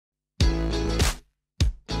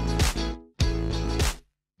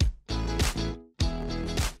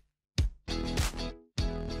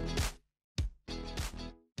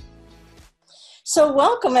So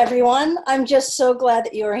welcome everyone. I'm just so glad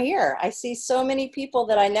that you're here. I see so many people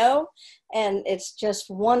that I know, and it's just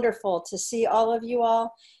wonderful to see all of you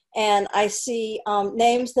all. And I see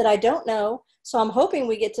names that I don't know, so I'm hoping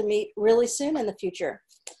we get to meet really soon in the future.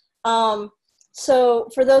 So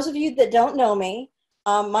for those of you that don't know me,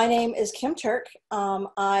 my name is Kim Turk.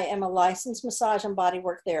 I am a licensed massage and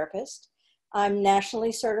bodywork therapist. I'm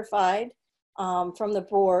nationally certified from the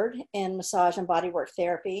board in massage and bodywork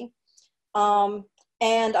therapy. And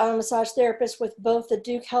I'm a massage therapist with both the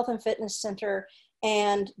Duke Health and Fitness Center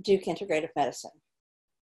and Duke Integrative Medicine.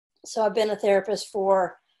 So I've been a therapist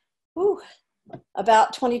for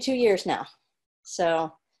about 22 years now.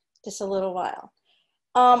 So just a little while.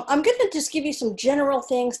 I'm going to just give you some general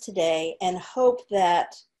things today and hope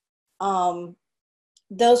that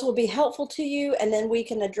those will be helpful to you, and then we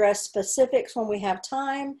can address specifics when we have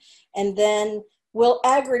time, and then we'll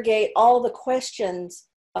aggregate all the questions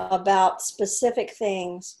about specific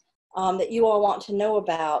things that you all want to know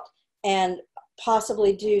about, and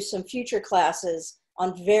possibly do some future classes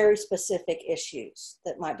on very specific issues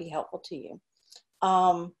that might be helpful to you.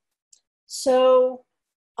 I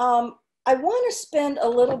want to spend a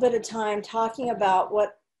little bit of time talking about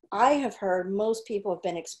what I have heard most people have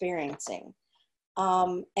been experiencing,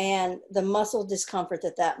 and the muscle discomfort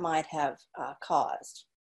that that might have caused.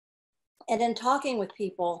 And in talking with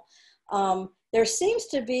people, there seems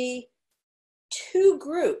to be two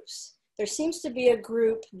groups. There seems to be a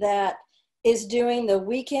group that is doing the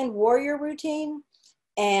weekend warrior routine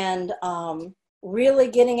and really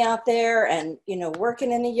getting out there and,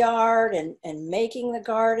 working in the yard and making the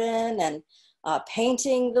garden and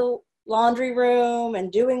painting the laundry room and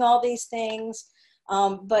doing all these things.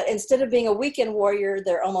 But instead of being a weekend warrior,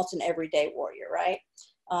 they're almost an everyday warrior, right?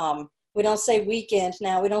 We don't say weekend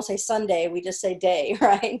now. We don't say Sunday. We just say day,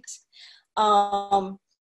 right? And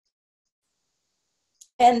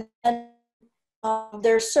then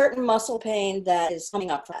there's certain muscle pain that is coming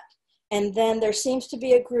up for that. And then there seems to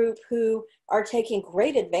be a group who are taking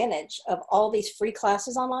great advantage of all these free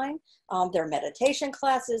classes online. There are meditation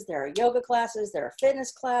classes, there are yoga classes, there are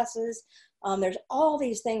fitness classes. There's all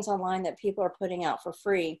these things online that people are putting out for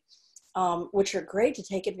free, which are great to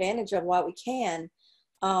take advantage of while we can.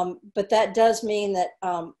 But that does mean that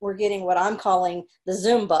we're getting what I'm calling the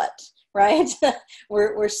Zoom butt, right?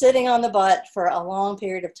 we're sitting on the butt for a long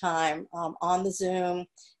period of time on the Zoom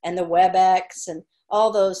and the WebEx and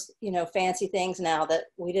all those, fancy things now that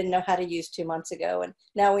we didn't know how to use 2 months ago, and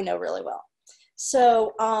now we know really well.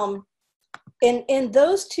 So in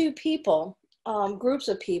those two people, groups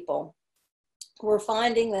of people, we're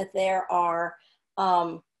finding that there are,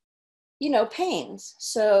 pains.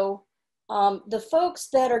 So the folks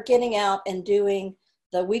that are getting out and doing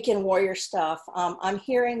the weekend warrior stuff, I'm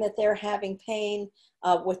hearing that they're having pain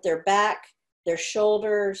with their back, their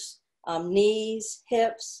shoulders, knees,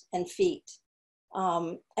 hips, and feet.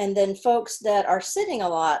 And then folks that are sitting a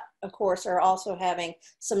lot, of course, are also having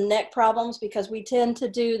some neck problems, because we tend to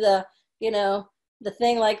do the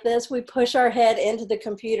thing like this. We push our head into the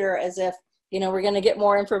computer as if, we're going to get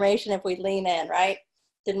more information if we lean in, right?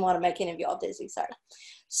 Didn't want to make any of y'all dizzy, sorry.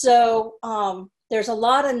 So there's a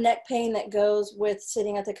lot of neck pain that goes with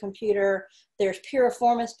sitting at the computer. There's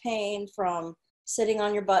piriformis pain from sitting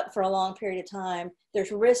on your butt for a long period of time.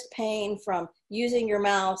 There's wrist pain from using your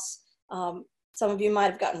mouse. Some of you might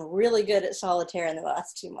have gotten really good at solitaire in the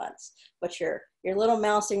last 2 months, but your little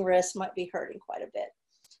mousing wrist might be hurting quite a bit.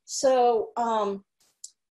 So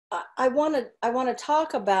I want to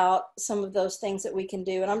talk about some of those things that we can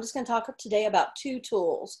do, and I'm just going to talk today about 2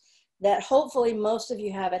 tools that hopefully most of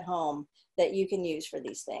you have at home that you can use for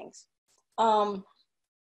these things.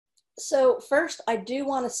 So first, I do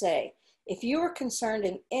want to say, if you are concerned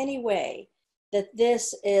in any way that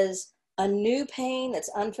this is a new pain that's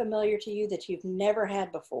unfamiliar to you, that you've never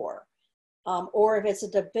had before, or if it's a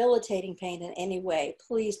debilitating pain in any way,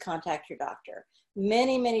 please contact your doctor.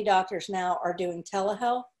 Many, many doctors now are doing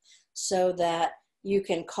telehealth so that you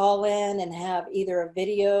can call in and have either a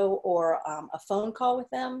video or a phone call with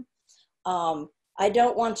them. I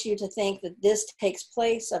don't want you to think that this takes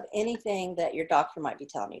place of anything that your doctor might be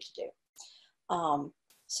telling you to do.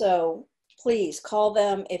 So please call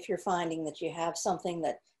them if you're finding that you have something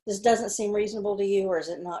that this doesn't seem reasonable to you, or is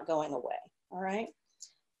it not going away, all right?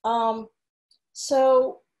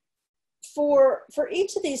 So for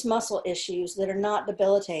each of these muscle issues that are not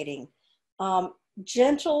debilitating,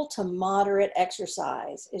 gentle to moderate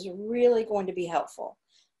exercise is really going to be helpful.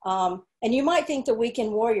 And you might think the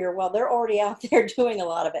weekend warrior, well, they're already out there doing a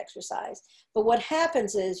lot of exercise. But what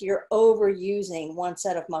happens is you're overusing one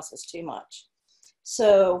set of muscles too much.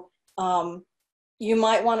 So You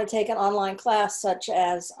might want to take an online class such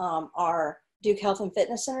as our Duke Health and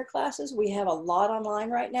Fitness Center classes. We have a lot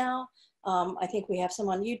online right now. I think we have some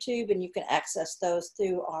on YouTube, and you can access those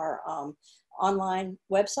through our online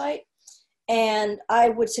website. And I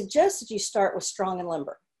would suggest that you start with strong and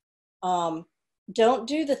limber. Don't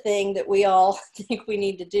do the thing that we all think we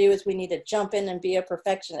need to do, is we need to jump in and be a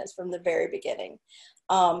perfectionist from the very beginning.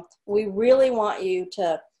 We really want you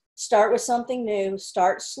to start with something new,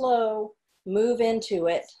 start slow, move into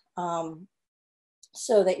it,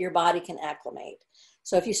 so that your body can acclimate.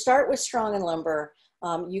 So if you start with strong and limber,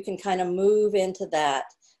 you can kind of move into that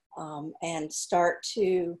and start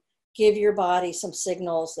to give your body some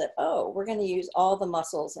signals that, oh, we're going to use all the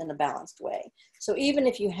muscles in a balanced way. So even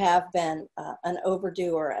if you have been an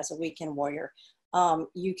overdoer as a weekend warrior,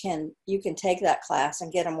 you can take that class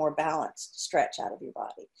and get a more balanced stretch out of your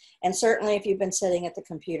body. And certainly if you've been sitting at the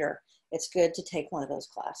computer, it's good to take one of those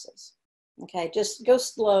classes. Okay, just go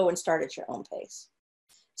slow and start at your own pace.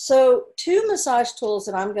 So 2 massage tools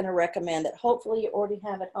that I'm going to recommend that hopefully you already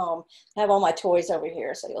have at home. I have all my toys over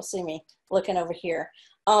here, so you'll see me looking over here.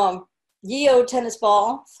 Yo tennis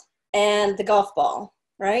ball and the golf ball,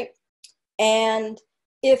 right? And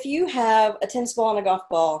if you have a tennis ball and a golf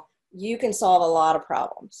ball, you can solve a lot of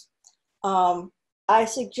problems. I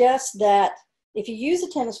suggest that if you use a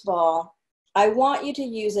tennis ball, I want you to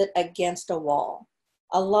use it against a wall.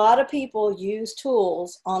 A lot of people use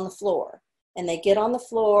tools on the floor, and they get on the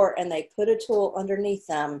floor and they put a tool underneath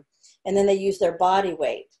them, and then they use their body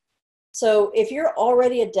weight. So if you're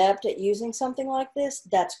already adept at using something like this,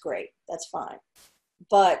 that's great, that's fine.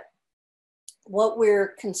 But what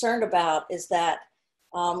we're concerned about is that,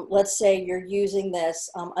 let's say you're using this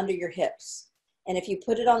under your hips. And if you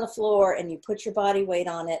put it on the floor and you put your body weight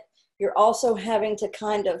on it, you're also having to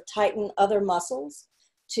kind of tighten other muscles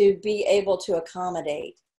to be able to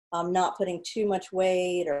accommodate, not putting too much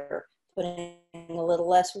weight or putting a little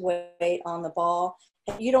less weight on the ball.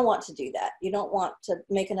 You don't want to do that. You don't want to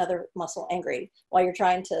make another muscle angry while you're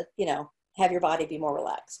trying to, have your body be more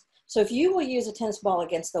relaxed. So if you will use a tennis ball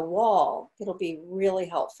against the wall, it'll be really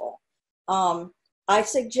helpful. I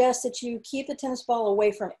suggest that you keep the tennis ball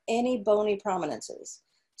away from any bony prominences.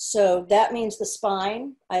 So that means the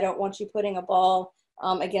spine. I don't want you putting a ball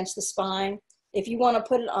against the spine. If you want to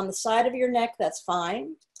put it on the side of your neck, that's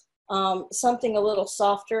fine. Something a little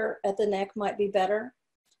softer at the neck might be better.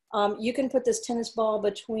 You can put this tennis ball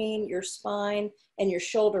between your spine and your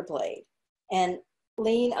shoulder blade and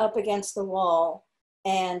lean up against the wall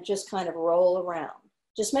and just kind of roll around.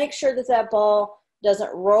 Just make sure that that ball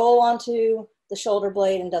doesn't roll onto the shoulder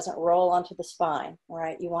blade and doesn't roll onto the spine,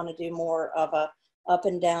 right? You want to do more of a up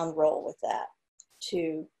and down roll with that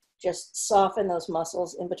to just soften those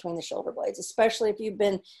muscles in between the shoulder blades, especially if you've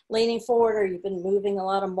been leaning forward or you've been moving a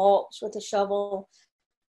lot of mulch with a shovel.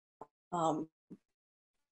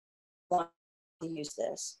 Use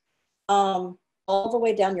this all the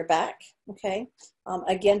way down your back, okay?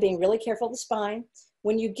 Again, being really careful of the spine.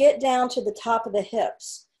 When you get down to the top of the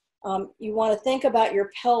hips, you want to think about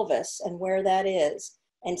your pelvis and where that is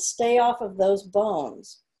and stay off of those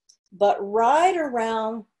bones. But right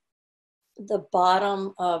around the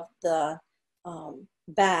bottom of the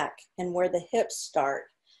back and where the hips start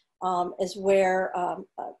is where a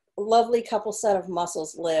lovely couple set of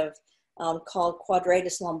muscles live called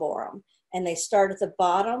quadratus lumborum. And they start at the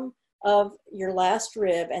bottom of your last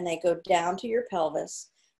rib and they go down to your pelvis.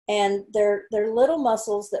 And they're little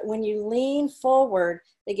muscles that when you lean forward,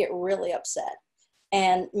 they get really upset.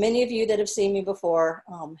 And many of you that have seen me before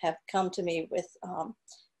have come to me with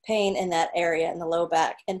pain in that area in the low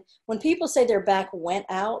back. And when people say their back went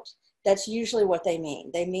out, that's usually what they mean.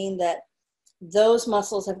 They mean that those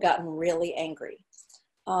muscles have gotten really angry.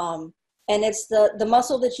 And it's the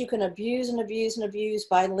muscle that you can abuse and abuse and abuse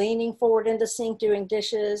by leaning forward into the sink doing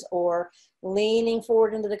dishes, or leaning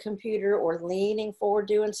forward into the computer, or leaning forward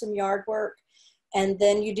doing some yard work. And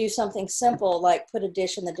then you do something simple like put a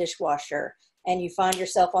dish in the dishwasher and you find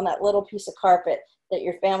yourself on that little piece of carpet that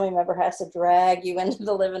your family member has to drag you into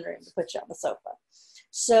the living room to put you on the sofa.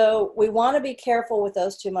 So we want to be careful with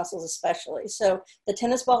those two muscles especially. So the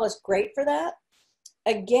tennis ball is great for that.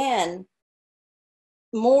 Again,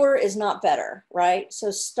 more is not better, right?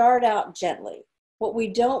 So start out gently. What we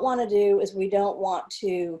don't want to do is we don't want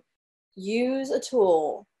to use a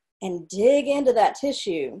tool and dig into that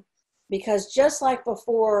tissue, because just like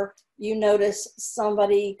before, you notice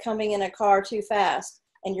somebody coming in a car too fast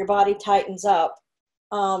and your body tightens up.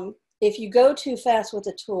 If you go too fast with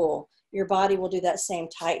a tool, your body will do that same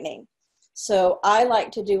tightening. So I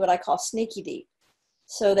like to do what I call sneaky deep,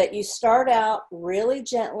 so that you start out really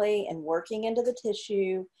gently and working into the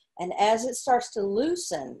tissue, And as it starts to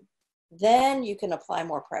loosen, then you can apply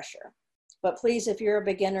more pressure. But please, if you're a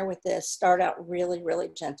beginner with this, start out really, really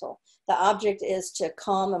gentle. The object is to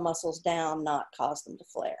calm the muscles down, not cause them to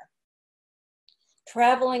flare.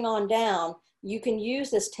 Traveling on down, you can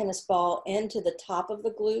use this tennis ball into the top of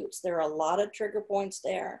the glutes. There are a lot of trigger points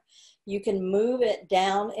there. You can move it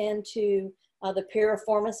down into the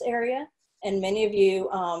piriformis area. And many of you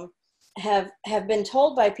have been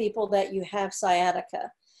told by people that you have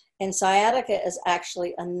sciatica. And sciatica is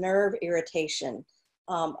actually a nerve irritation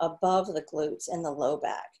above the glutes in the low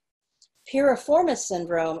back. Piriformis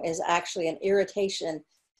syndrome is actually an irritation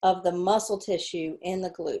of the muscle tissue in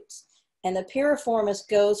the glutes. And the piriformis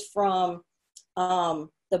goes from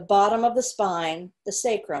the bottom of the spine, the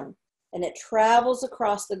sacrum, and it travels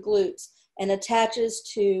across the glutes and attaches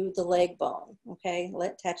to the leg bone, okay?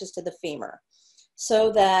 It attaches to the femur.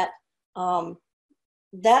 So that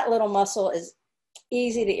that little muscle is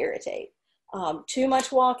easy to irritate. Too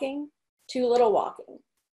much walking, too little walking,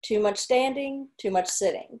 too much standing, too much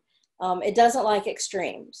sitting. It doesn't like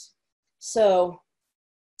extremes. So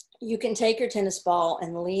you can take your tennis ball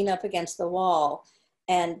and lean up against the wall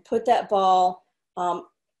and put that ball, I'm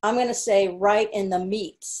going to say right in the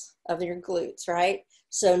meats of your glutes, right?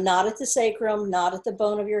 So not at the sacrum, not at the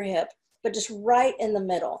bone of your hip, but just right in the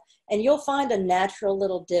middle. And you'll find a natural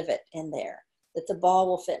little divot in there that the ball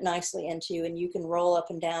will fit nicely into, and you can roll up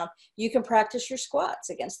and down. You can practice your squats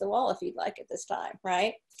against the wall if you'd like at this time,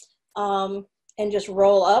 right? And just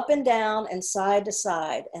roll up and down and side to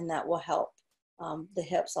side, and that will help the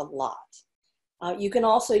hips a lot. You can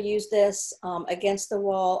also use this against the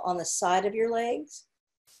wall on the side of your legs.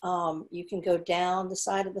 You can go down the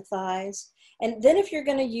side of the thighs. And then if you're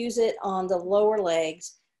going to use it on the lower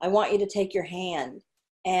legs, I want you to take your hand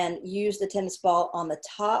and use the tennis ball on the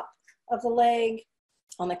top of the leg,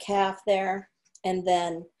 on the calf there, and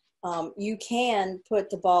then you can put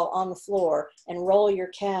the ball on the floor and roll your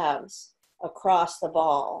calves across the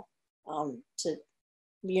ball.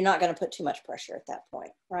 You're not going to put too much pressure at that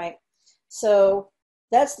point, right? So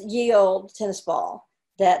that's ye old tennis ball.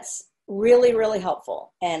 That's really, really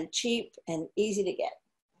helpful and cheap and easy to get.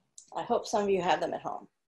 I hope some of you have them at home.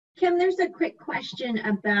 Kim, there's a quick question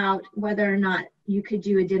about whether or not you could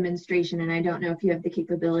do a demonstration, and I don't know if you have the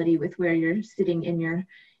capability with where you're sitting in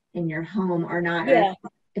your home or not. Yeah.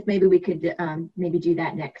 Or if maybe we could maybe do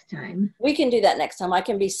that next time. We can do that next time. I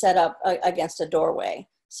can be set up against a doorway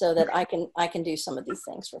so that I can do some of these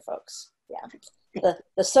things for folks. Yeah.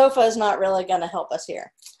 The sofa is not really going to help us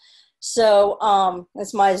here. So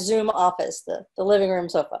it's my Zoom office, the living room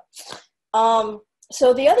sofa.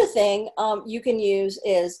 So the other thing you can use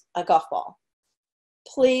is a golf ball.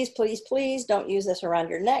 Please, please, please don't use this around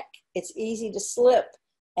your neck. It's easy to slip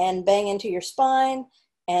and bang into your spine,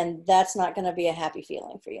 and that's not going to be a happy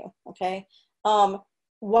feeling for you, okay?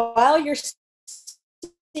 While you're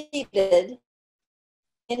seated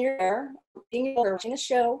in your chair, watching a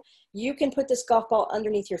show, you can put this golf ball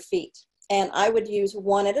underneath your feet. And I would use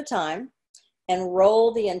one at a time and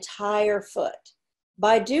roll the entire foot.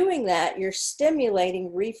 By doing that, you're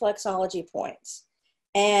stimulating reflexology points.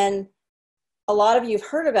 And a lot of you have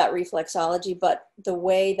heard about reflexology, but the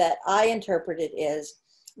way that I interpret it is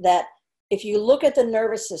that if you look at the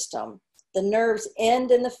nervous system, the nerves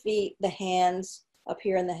end in the feet, the hands, up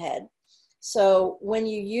here in the head. So when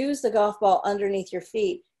you use the golf ball underneath your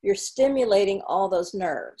feet, you're stimulating all those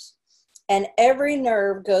nerves. And every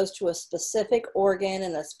nerve goes to a specific organ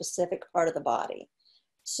in a specific part of the body.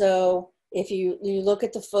 So if you look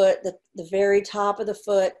at the foot, the very top of the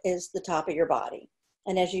foot is the top of your body.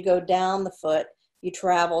 And as you go down the foot, you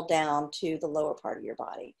travel down to the lower part of your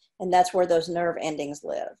body. And that's where those nerve endings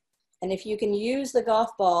live. And if you can use the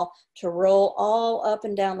golf ball to roll all up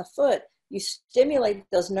and down the foot, you stimulate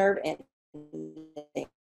those nerve endings.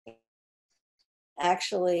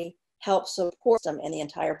 Actually help support them in the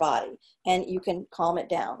entire body, and you can calm it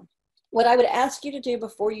down. What I would ask you to do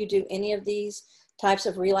before you do any of these types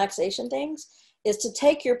of relaxation things is to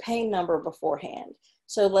take your pain number beforehand.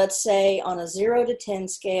 So let's say on a 0 to 10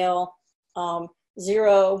 scale,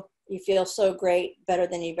 0, you feel so great, better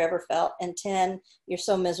than you've ever felt, and 10, you're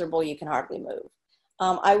so miserable you can hardly move.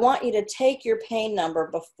 I want you to take your pain number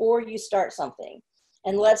before you start something.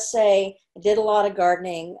 And let's say I did a lot of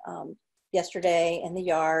gardening yesterday in the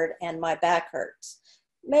yard and my back hurts.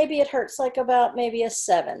 Maybe it hurts like about maybe a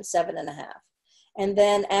 7.5. And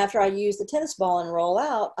then after I use the tennis ball and roll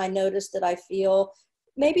out, I notice that I feel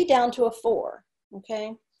maybe down to a 4,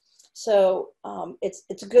 okay? So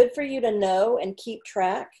it's good for you to know and keep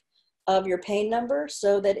track of your pain number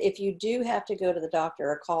so that if you do have to go to the doctor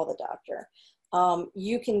or call the doctor,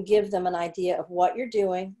 you can give them an idea of what you're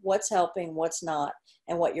doing, what's helping, what's not,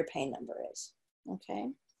 and what your pain number is. Okay.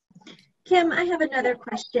 Kim, I have another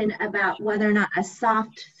question about whether or not a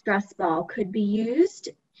soft stress ball could be used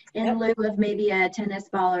in lieu of maybe a tennis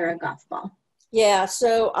ball or a golf ball. Yeah,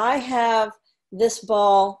 so I have this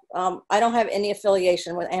ball. I don't have any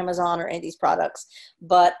affiliation with Amazon or any of these products,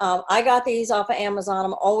 but I got these off of Amazon.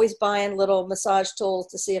 I'm always buying little massage tools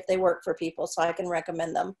to see if they work for people so I can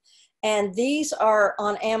recommend them. And these are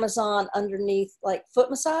on Amazon underneath like foot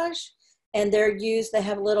massage, and they're used, they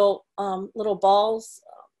have little little balls,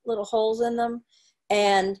 little holes in them.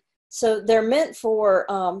 And so they're meant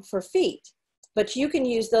for feet, but you can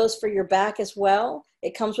use those for your back as well.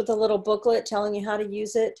 It comes with a little booklet telling you how to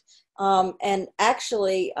use it. And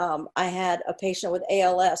actually, I had a patient with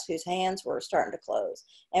ALS whose hands were starting to close,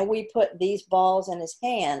 and we put these balls in his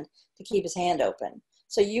hand to keep his hand open.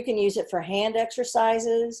 So you can use it for hand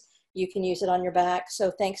exercises. You can use it on your back.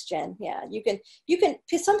 So thanks, Jen. Yeah, you can,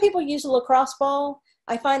 some people use a lacrosse ball.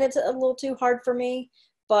 I find it's a little too hard for me,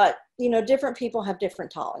 but you know, different people have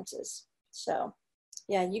different tolerances. So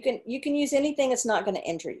yeah, you can use anything that's not going to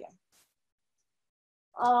injure you.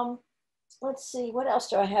 Let's see, what else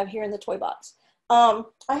do I have here in the toy box? I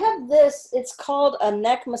have this, it's called a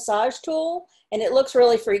neck massage tool, and it looks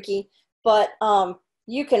really freaky, but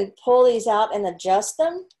you can pull these out and adjust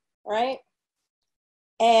them, right?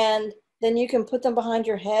 And then you can put them behind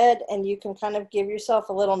your head and you can kind of give yourself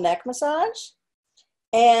a little neck massage.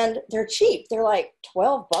 And they're cheap. They're like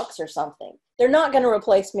 12 bucks or something. They're not going to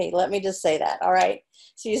replace me. Let me just say that. All right.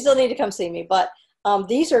 So you still need to come see me. But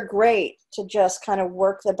these are great to just kind of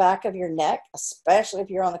work the back of your neck, especially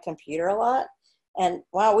if you're on the computer a lot. And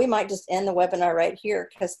wow, we might just end the webinar right here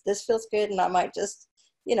because this feels good. And I might just,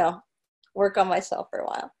 you know, work on myself for a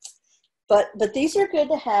while. But these are good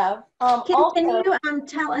to have. Can you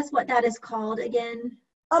tell us what that is called again?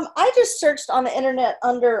 I just searched on the internet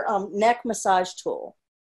under neck massage tool.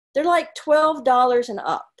 They're like $12 and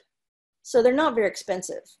up. So they're not very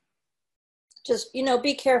expensive. Just, you know,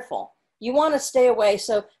 be careful. You want to stay away.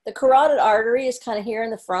 So the carotid artery is kind of here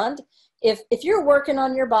in the front. If you're working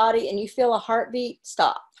on your body and you feel a heartbeat,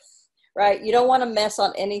 stop, right? You don't want to mess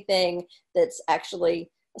on anything that's actually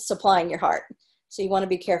supplying your heart. So you want to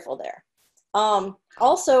be careful there.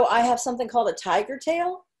 Also, I have something called a tiger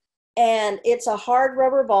tail, and it's a hard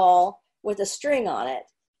rubber ball with a string on it,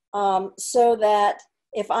 so that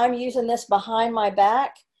if I'm using this behind my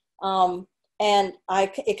back and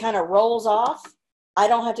it kind of rolls off, I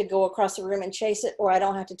don't have to go across the room and chase it, or I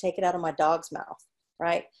don't have to take it out of my dog's mouth,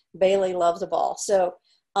 right? Bailey loves a ball. So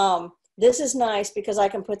this is nice because I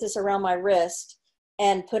can put this around my wrist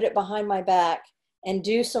and put it behind my back and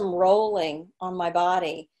do some rolling on my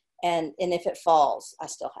body. And if it falls, I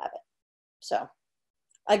still have it. So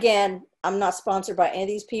again, I'm not sponsored by any of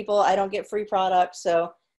these people. I don't get free products.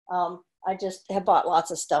 So I just have bought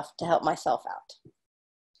lots of stuff to help myself out.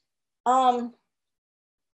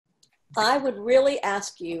 I would really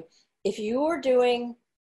ask you, if you are doing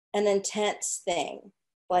an intense thing,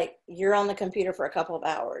 like you're on the computer for a couple of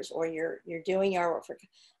hours, or you're doing your work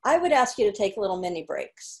I would ask you to take little mini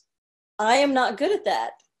breaks. I am not good at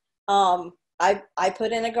that. I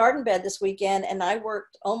put in a garden bed this weekend and I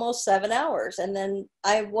worked almost 7 hours, and then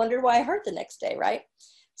I wondered why I hurt the next day, right?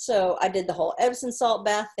 So I did the whole Epsom salt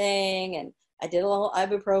bath thing, and I did a little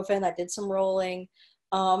ibuprofen, I did some rolling.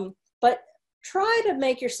 But try to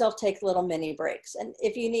make yourself take little mini breaks. And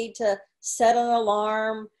if you need to set an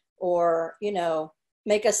alarm, or, you know,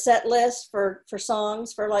 make a set list for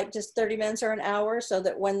songs for like just 30 minutes or an hour, so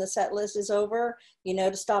that when the set list is over, you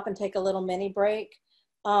know, to stop and take a little mini break.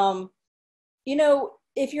 You know,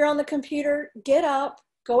 if you're on the computer, get up,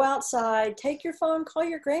 go outside, take your phone, call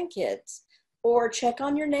your grandkids, or check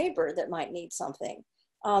on your neighbor that might need something.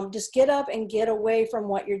 Just get up and get away from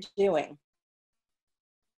what you're doing.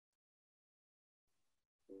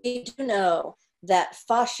 We do know that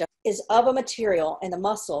fascia is of a material, and the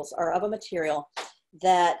muscles are of a material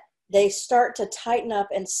that they start to tighten up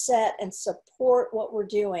and set and support what we're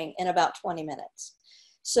doing in about 20 minutes.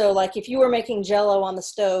 So like if you were making Jell-O on the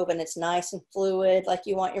stove and it's nice and fluid, like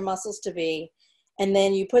you want your muscles to be, and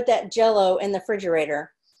then you put that Jell-O in the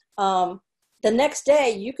refrigerator, the next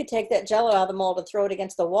day you could take that Jell-O out of the mold and throw it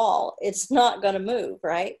against the wall. It's not going to move,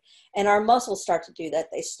 right? And our muscles start to do that.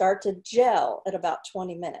 They start to gel at about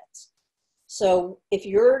 20 minutes. So if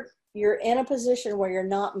you're in a position where you're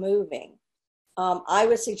not moving, I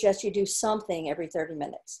would suggest you do something every 30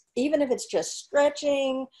 minutes, even if it's just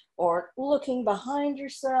stretching or looking behind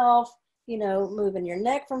yourself, you know, moving your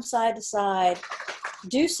neck from side to side.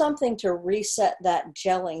 Do something to reset that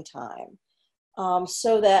gelling time.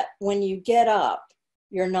 so that when you get up,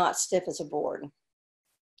 you're not stiff as a board.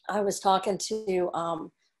 I was talking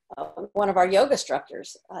to one of our yoga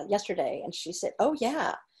instructors yesterday, and she said, oh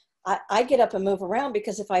yeah, I get up and move around,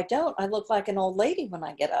 because if I don't, I look like an old lady when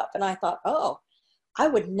I get up. And I thought, oh, I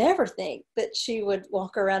would never think that she would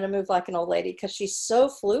walk around and move like an old lady, because she's so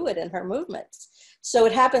fluid in her movements. So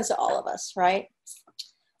it happens to all of us, right?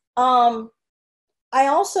 I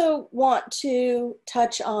also want to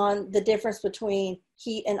touch on the difference between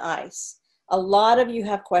heat and ice. A lot of you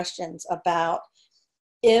have questions about,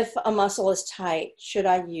 if a muscle is tight, should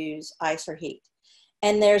I use ice or heat?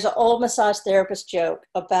 And there's an old massage therapist joke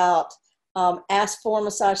about ask 4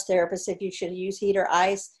 massage therapists if you should use heat or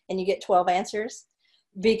ice, and you get 12 answers,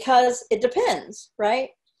 because it depends, right?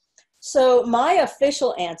 So my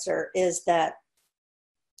official answer is that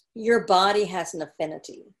your body has an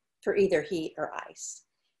affinity for either heat or ice.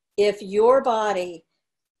 If your body,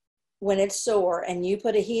 when it's sore and you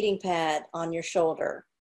put a heating pad on your shoulder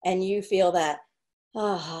and you feel that,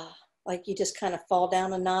 like you just kind of fall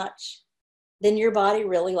down a notch, then your body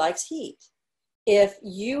really likes heat. If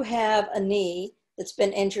you have a knee that's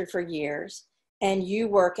been injured for years and you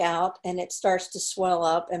work out and it starts to swell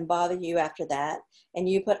up and bother you after that, and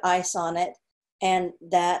you put ice on it and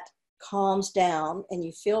that calms down and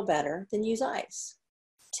you feel better, then use ice.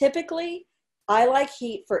 Typically, I like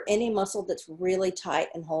heat for any muscle that's really tight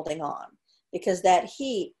and holding on, because that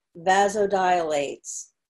heat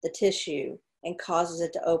vasodilates the tissue and causes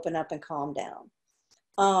it to open up and calm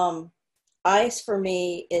down. Ice for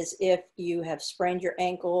me is if you have sprained your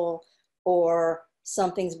ankle or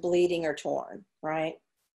something's bleeding or torn, right?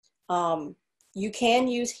 You can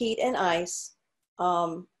use heat and ice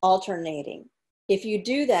alternating. If you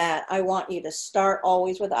do that, I want you to start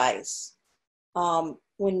always with ice.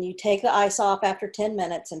 When you take the ice off after 10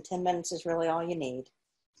 minutes, and 10 minutes is really all you need,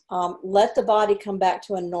 let the body come back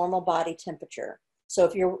to a normal body temperature. So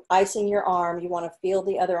if you're icing your arm, you want to feel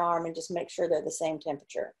the other arm and just make sure they're the same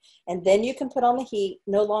temperature. And then you can put on the heat,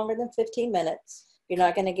 no longer than 15 minutes. You're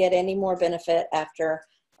not going to get any more benefit after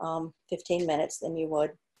 15 minutes than you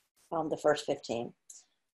would the first 15.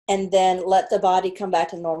 And then let the body come back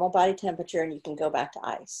to normal body temperature, and you can go back to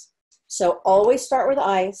ice. So always start with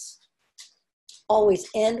ice, always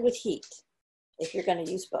end with heat if you're going to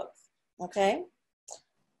use both, okay?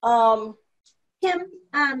 Kim,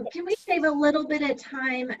 can we save a little bit of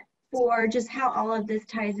time for just how all of this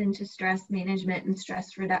ties into stress management and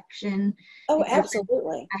stress reduction? Oh,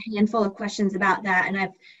 absolutely. A handful of questions about that. And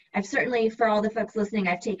I've certainly, for all the folks listening,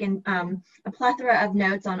 I've taken a plethora of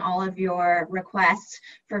notes on all of your requests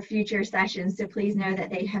for future sessions. So please know that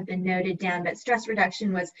they have been noted down. But stress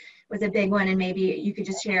reduction was a big one. And maybe you could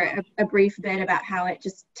just share a brief bit about how it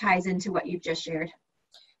just ties into what you've just shared.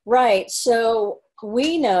 Right. So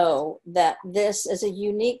we know that this is a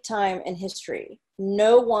unique time in history.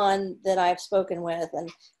 No one that I've spoken with, and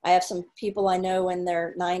I have some people I know in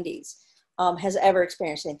their 90s, has ever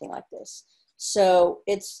experienced anything like this. So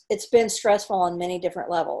it's been stressful on many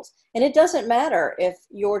different levels. And it doesn't matter if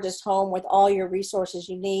you're just home with all your resources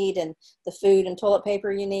you need and the food and toilet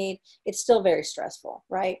paper you need, it's still very stressful,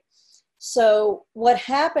 right? So what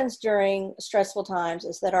happens during stressful times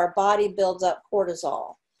is that our body builds up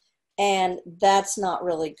cortisol. And that's not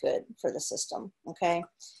really good for the system, okay?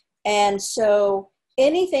 And so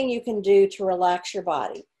anything you can do to relax your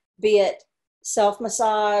body, be it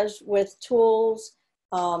self-massage with tools,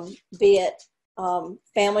 be it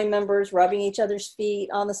family members rubbing each other's feet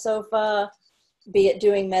on the sofa, be it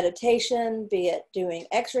doing meditation, be it doing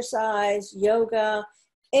exercise, yoga,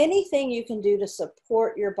 anything you can do to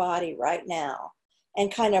support your body right now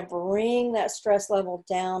and kind of bring that stress level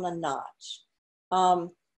down a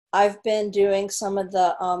notch. I've been doing some of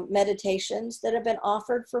the meditations that have been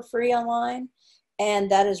offered for free online,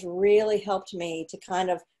 and that has really helped me to kind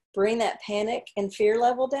of bring that panic and fear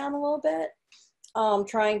level down a little bit.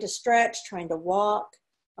 Trying to stretch, trying to walk,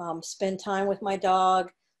 spend time with my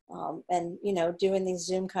dog, and, you know, doing these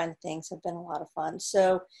Zoom kind of things have been a lot of fun.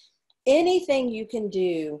 So anything you can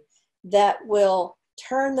do that will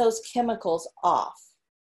turn those chemicals off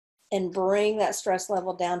and bring that stress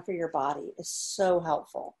level down for your body is so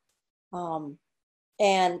helpful.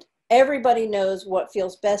 And everybody knows what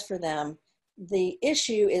feels best for them. The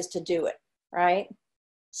issue is to do it, right?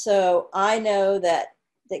 So I know that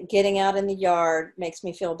getting out in the yard makes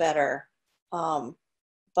me feel better.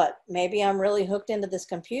 But maybe I'm really hooked into this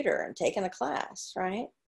computer and taking a class, right?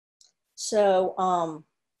 So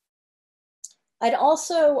I'd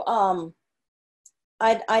also,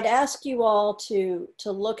 I'd ask you all to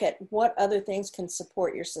look at what other things can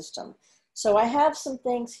support your system. So I have some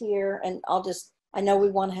things here, and I'll just I know we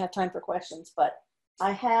want to have time for questions, but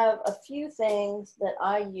I have a few things that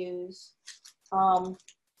I use.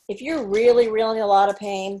 If you're really in a lot of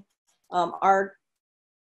pain, our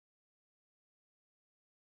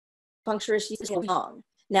puncturist uses long.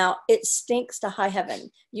 Now, it stinks to high heaven.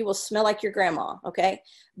 You will smell like your grandma, okay?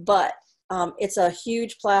 But it's a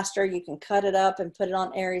huge plaster. You can cut it up and put it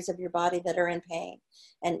on areas of your body that are in pain.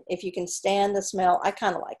 And if you can stand the smell, I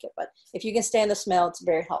kind of like it, but if you can stand the smell, it's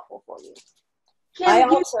very helpful for you. Kim,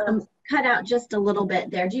 you cut out just a little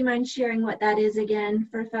bit there. Do you mind sharing what that is again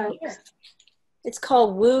for folks? Sure. It's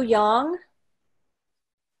called Wu Yang.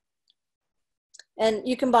 And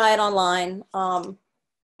you can buy it online.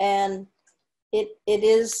 And it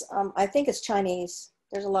is, I think it's Chinese.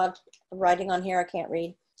 There's a lot of writing on here I can't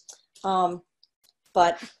read.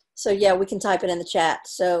 But so yeah, we can type it in the chat.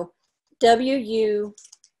 So Wuyang,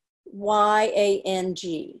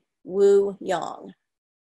 Wu Yang.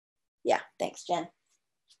 Yeah, thanks, Jen.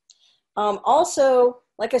 Also,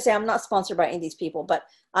 like I say, I'm not sponsored by any of these people, but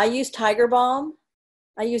I use Tiger Balm.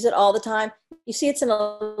 I use it all the time. You see it's in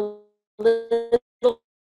a little,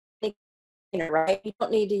 right? You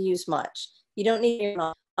don't need to use much. You don't need,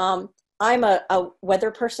 I'm a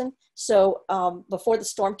weather person. So before the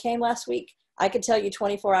storm came last week, I could tell you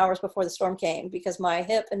 24 hours before the storm came because my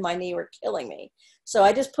hip and my knee were killing me. So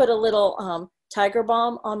I just put a little Tiger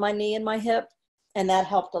Balm on my knee and my hip, and that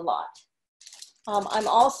helped a lot. I'm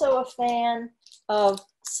also a fan of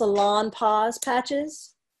Salon Paws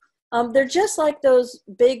patches. They're just like those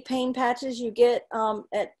big pain patches you get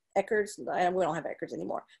at Eckerd's. We don't have Eckerd's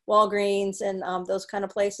anymore. Walgreens and those kind of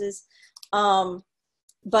places.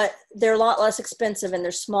 But they're a lot less expensive and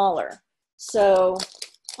they're smaller. So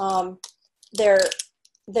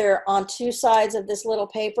they're on two sides of this little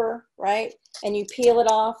paper, right? And you peel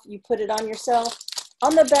it off, you put it on yourself.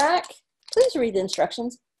 On the back, please read the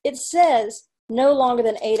instructions. It says no longer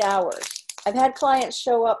than 8 hours. I've had clients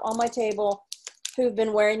show up on my table who've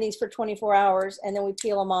been wearing these for 24 hours, and then we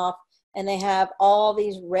peel them off, and they have all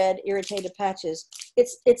these red irritated patches.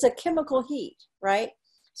 It's a chemical heat, right?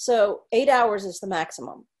 So 8 hours is the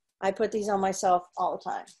maximum. I put these on myself all the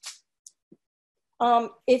time.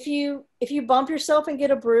 If you bump yourself and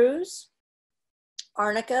get a bruise,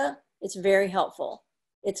 arnica, it's very helpful.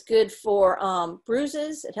 It's good for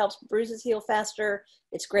bruises. It helps bruises heal faster.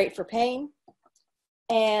 It's great for pain.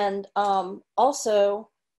 And also,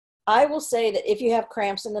 I will say that if you have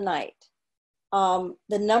cramps in the night, the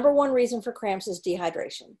 #1 reason for cramps is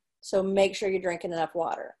dehydration. So make sure you're drinking enough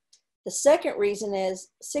water. The second reason is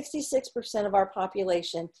 66% of our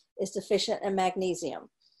population is deficient in magnesium.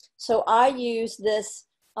 So I use this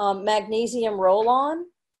magnesium roll-on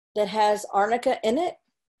that has arnica in it.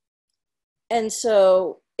 And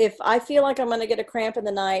so if I feel like I'm going to get a cramp in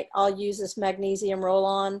the night, I'll use this magnesium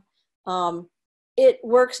roll-on. It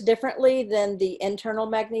works differently than the internal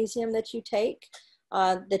magnesium that you take,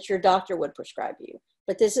 that your doctor would prescribe you.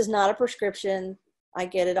 But this is not a prescription. I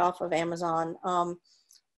get it off of Amazon.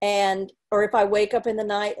 Or if I wake up in the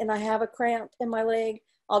night and I have a cramp in my leg,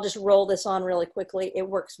 I'll just roll this on really quickly. It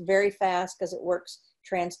works very fast because it works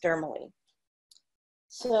transdermally.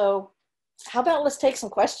 So how about let's take some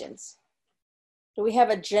questions? Do we have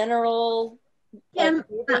a general? Yeah,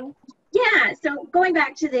 so going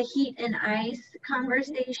back to the heat and ice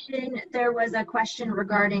conversation, there was a question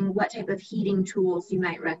regarding what type of heating tools you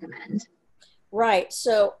might recommend. Right,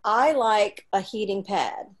 so I like a heating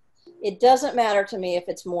pad. It doesn't matter to me if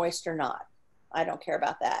it's moist or not. I don't care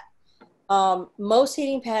about that. Most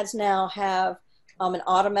heating pads now have an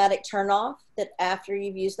automatic turn off that after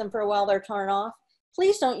you've used them for a while, they're turned off.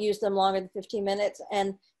 Please don't use them longer than 15 minutes,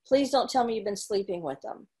 and please don't tell me you've been sleeping with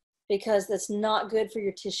them, because that's not good for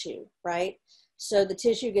your tissue, right? So the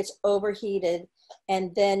tissue gets overheated,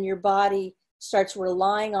 and then your body starts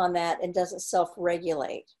relying on that and doesn't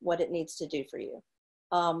self-regulate what it needs to do for you.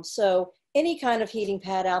 So any kind of heating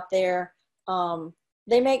pad out there,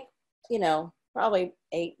 they make, probably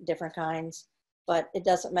 8 different kinds, but it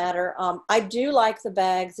doesn't matter. I do like the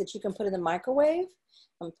bags that you can put in the microwave.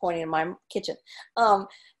 I'm pointing in my kitchen.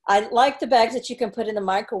 I like the bags that you can put in the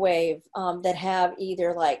microwave that have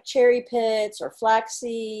either like cherry pits or flax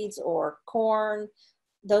seeds or corn,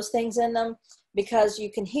 those things in them, because you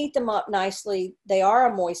can heat them up nicely. They are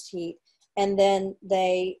a moist heat, and then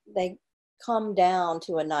they come down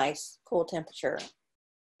to a nice cool temperature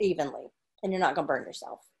evenly, and you're not going to burn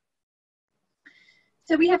yourself.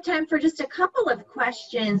 So we have time for just a couple of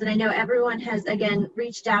questions, and I know everyone has, again,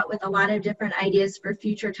 reached out with a lot of different ideas for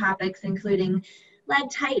future topics, including leg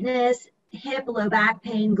tightness, hip, low back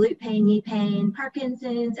pain, glute pain, knee pain,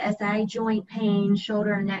 Parkinson's, SI joint pain,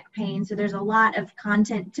 shoulder and neck pain. So there's a lot of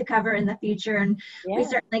content to cover in the future, and we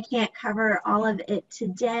certainly can't cover all of it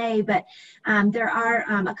today, but there are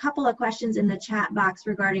a couple of questions in the chat box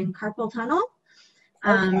regarding carpal tunnel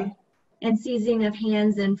and seizing of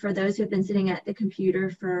hands, and for those who've been sitting at the computer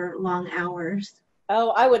for long hours.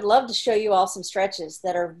 Oh, I would love to show you all some stretches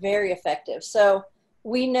that are very effective. So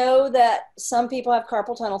we know that some people have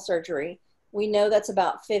carpal tunnel surgery. We know that's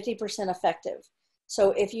about 50% effective.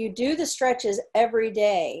 So if you do the stretches every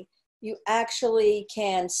day, you actually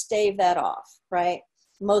can stave that off, right?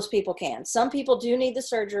 Most people can. Some people do need the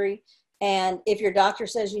surgery, and if your doctor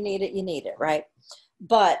says you need it, right?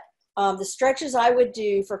 But the stretches I would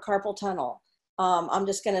do for carpal tunnel, I'm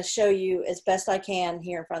just going to show you as best I can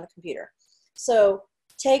here in front of the computer. So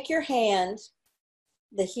take your hand,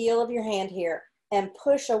 the heel of your hand here, and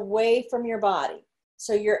push away from your body.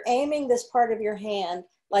 So you're aiming this part of your hand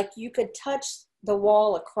like you could touch the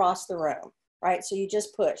wall across the room, right? So you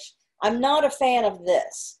just push. I'm not a fan of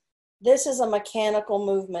this. This is a mechanical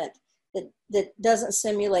movement that doesn't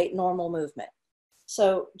simulate normal movement.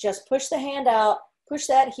 So just push the hand out, push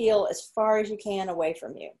that heel as far as you can away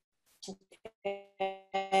from you.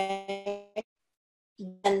 Okay.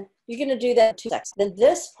 And you're going to do that in 2 seconds. Then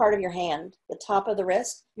this part of your hand, the top of the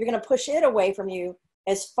wrist, you're going to push it away from you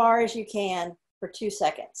as far as you can for 2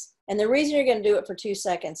 seconds. And the reason you're going to do it for 2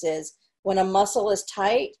 seconds is when a muscle is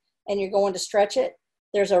tight and you're going to stretch it,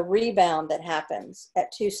 there's a rebound that happens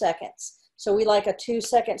at 2 seconds. So we like a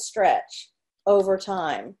 2-second stretch over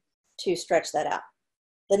time to stretch that out.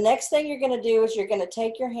 The next thing you're going to do is you're going to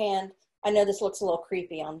take your hand. I know this looks a little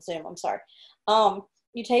creepy on Zoom. I'm sorry.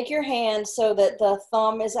 You take your hand so that the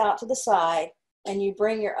thumb is out to the side, and you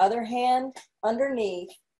bring your other hand underneath,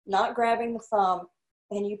 not grabbing the thumb,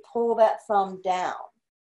 and you pull that thumb down,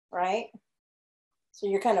 right? So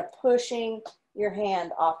you're kind of pushing your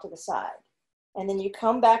hand off to the side. And then you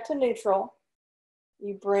come back to neutral.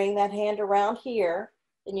 You bring that hand around here,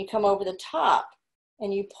 then you come over the top,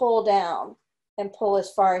 and you pull down and pull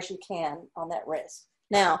as far as you can on that wrist.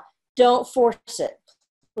 Now, don't force it,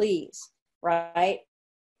 please, right?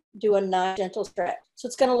 Do a nice gentle stretch. So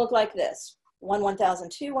it's going to look like this: 1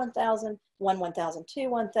 1,000, 2 1,000, 1 1,000, 2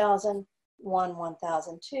 1,000, 1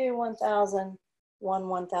 1,000, 2 1,000, 1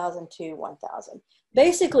 1,000, 2 1,000.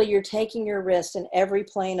 Basically, you're taking your wrist in every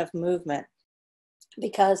plane of movement,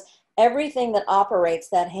 because everything that operates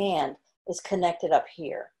that hand is connected up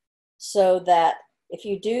here. So that if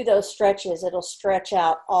you do those stretches, it'll stretch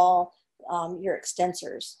out all your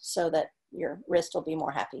extensors so that your wrist will be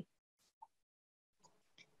more happy.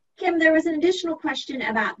 Kim, there was an additional question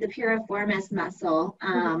about the piriformis muscle.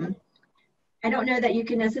 I don't know that you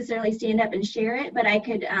can necessarily stand up and share it, but I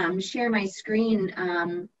could share my screen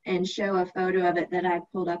and show a photo of it that I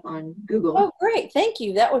pulled up on Google. Oh, great. Thank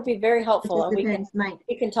you. That would be very helpful. We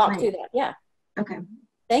can talk through that. Yeah. Okay.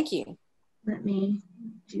 Thank you. Let me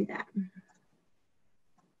do that.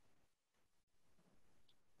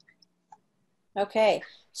 Okay.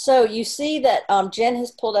 So you see that Jen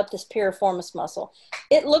has pulled up this piriformis muscle.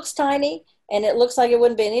 It looks tiny, and it looks like it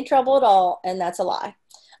wouldn't be any trouble at all, and that's a lie.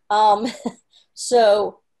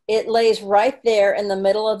 So it lays right there in the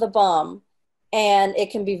middle of the bum, and it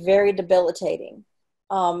can be very debilitating.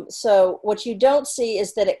 So what you don't see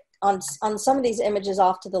is that on some of these images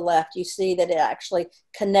off to the left, you see that it actually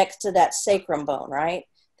connects to that sacrum bone, right?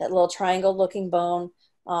 That little triangle looking bone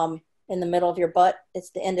in the middle of your butt.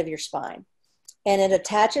 It's the end of your spine. And it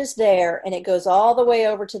attaches there, and it goes all the way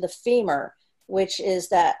over to the femur, which is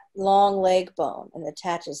that long leg bone, and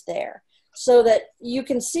attaches there. So that you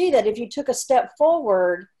can see that if you took a step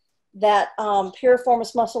forward, that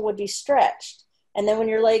piriformis muscle would be stretched. And then when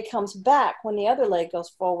your leg comes back, when the other leg goes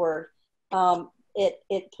forward,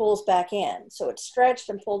 it pulls back in. So it's stretched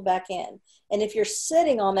and pulled back in. And if you're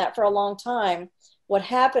sitting on that for a long time, what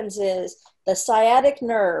happens is the sciatic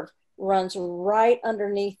nerve runs right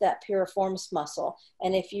underneath that piriformis muscle.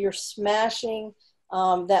 And if you're smashing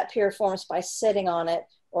that piriformis by sitting on it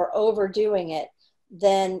or overdoing it,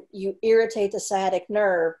 then you irritate the sciatic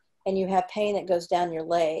nerve and you have pain that goes down your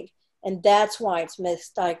leg. And that's why it's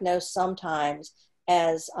misdiagnosed sometimes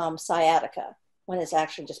as sciatica, when it's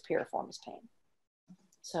actually just piriformis pain.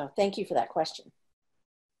 So thank you for that question.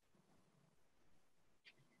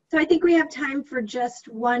 So I think we have time for just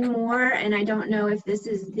one more, and I don't know if this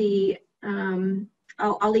is the,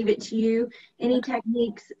 I'll leave it to you. Any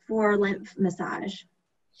techniques for lymph massage?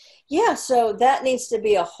 Yeah, so that needs to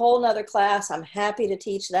be a whole nother class. I'm happy to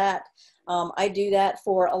teach that. I do that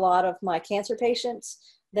for a lot of my cancer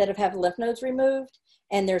patients that have had lymph nodes removed.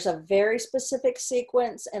 And there's a very specific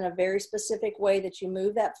sequence and a very specific way that you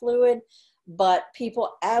move that fluid, but people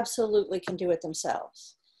absolutely can do it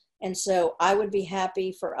themselves. And so I would be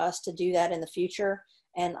happy for us to do that in the future.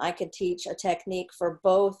 And I could teach a technique for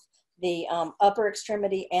both the upper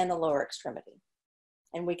extremity and the lower extremity.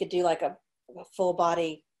 And we could do like a full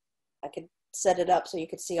body. I could set it up so you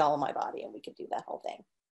could see all of my body, and we could do that whole thing.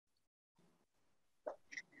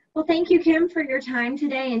 Well, thank you, Kim, for your time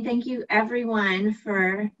today, and thank you everyone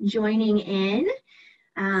for joining in.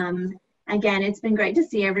 Again, it's been great to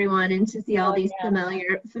see everyone and to see all these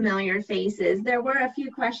familiar faces. There were a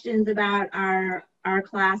few questions about our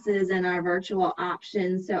classes and our virtual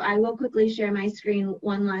options, so I will quickly share my screen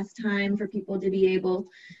one last time for people to be able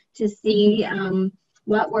to see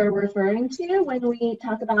what we're referring to when we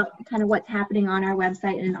talk about kind of what's happening on our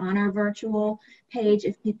website and on our virtual page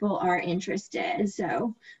if people are interested.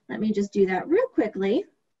 So let me just do that real quickly.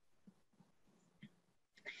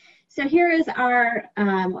 So here is our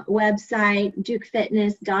website,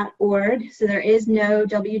 dukefitness.org. So there is no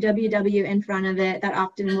www in front of it. That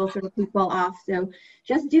often will throw people off. So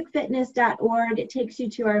just dukefitness.org. It takes you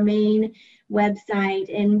to our main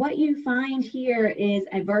website. And what you find here is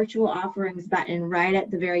a virtual offerings button right at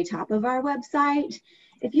the very top of our website.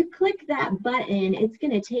 If you click that button, it's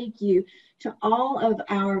going to take you to all of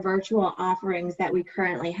our virtual offerings that we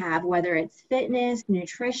currently have, whether it's fitness,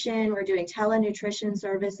 nutrition, we're doing telenutrition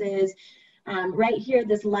services. Right here,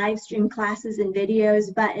 this live stream classes and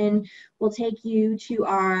videos button will take you to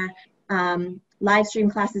our live stream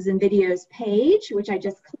classes and videos page, which I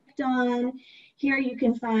just clicked on. Here you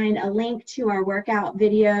can find a link to our workout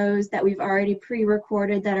videos that we've already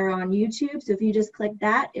pre-recorded that are on YouTube. So if you just click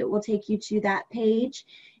that, it will take you to that page.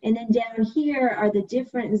 And then down here are the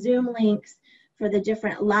different Zoom links for the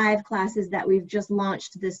different live classes that we've just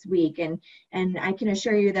launched this week. And I can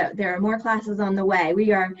assure you that there are more classes on the way.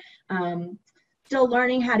 We are still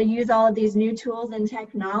learning how to use all of these new tools and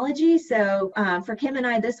technology. So for Kim and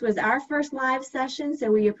I, this was our first live session,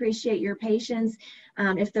 so we appreciate your patience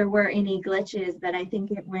if there were any glitches, but I think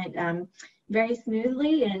it went very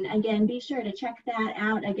smoothly. And again, be sure to check that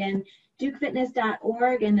out. Again,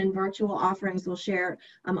 dukefitness.org, and then virtual offerings will share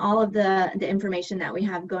all of the information that we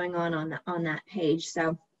have going on that page.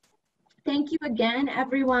 So thank you again,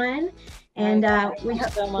 everyone. And we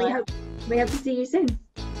hope to see you soon.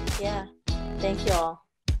 Yeah, thank you all.